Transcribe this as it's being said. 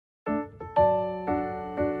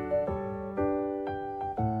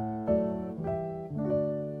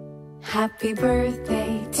Happy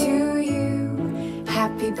birthday to you.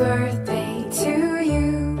 Happy birthday to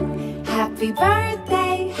you. Happy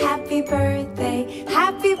birthday, happy birthday,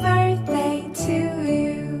 happy birthday to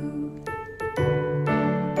you.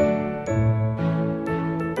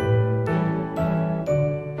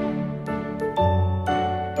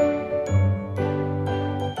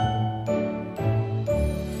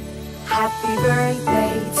 Happy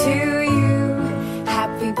birthday to you.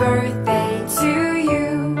 Happy birthday to you.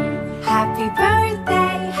 Happy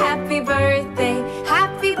birthday, happy birthday,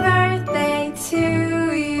 happy birthday to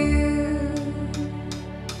you.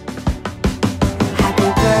 Happy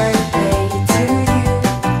birthday to you.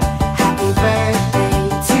 Happy birthday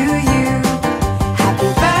to you. Happy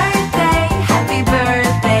birthday, happy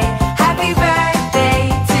birthday, happy birthday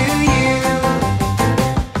to you.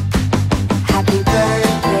 Happy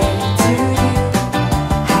birthday to you.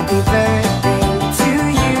 Happy birthday to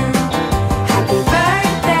you. Happy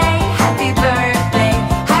birthday, happy birthday,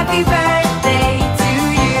 happy birthday to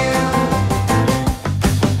you.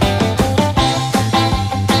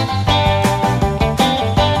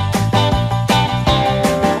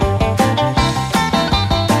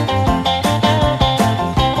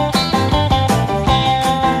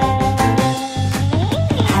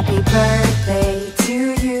 Happy birthday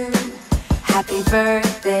to you. Happy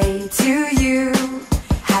birthday to you.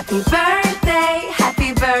 Happy birthday,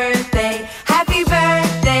 happy birthday, happy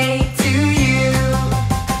birthday to you.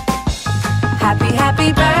 Happy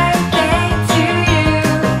birthday to you.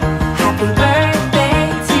 Happy birthday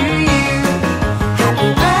to you. Happy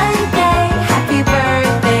birthday, happy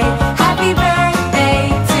birthday, happy birthday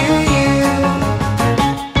to you.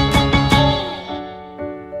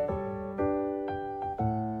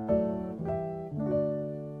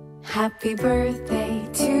 Happy birthday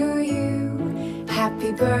to you.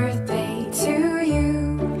 Happy birthday to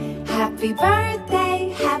you. Happy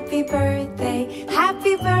birthday, happy birthday,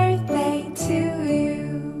 happy birthday to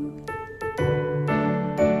you.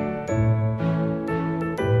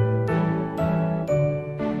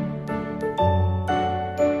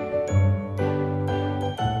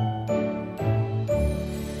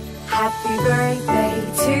 Happy birthday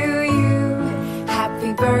to you.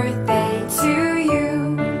 Happy birthday to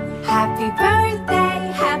you. Happy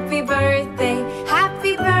birthday, happy birthday,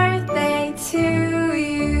 happy birthday to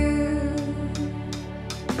you.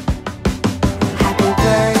 Happy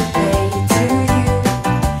birthday to you.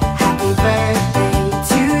 Happy birthday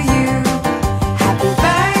to you. Happy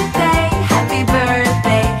birthday, happy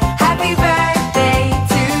birthday, happy birthday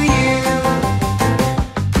to you.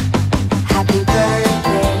 Happy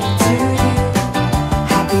birthday to you.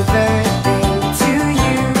 Happy birthday to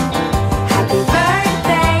you. Happy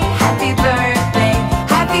birthday, happy birthday,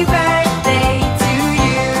 happy birthday to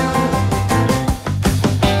you.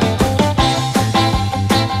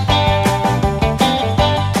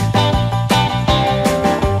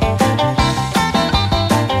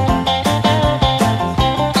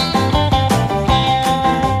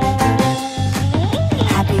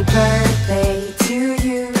 Happy birthday to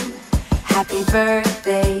you. Happy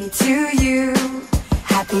birthday to you.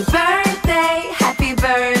 Happy birthday.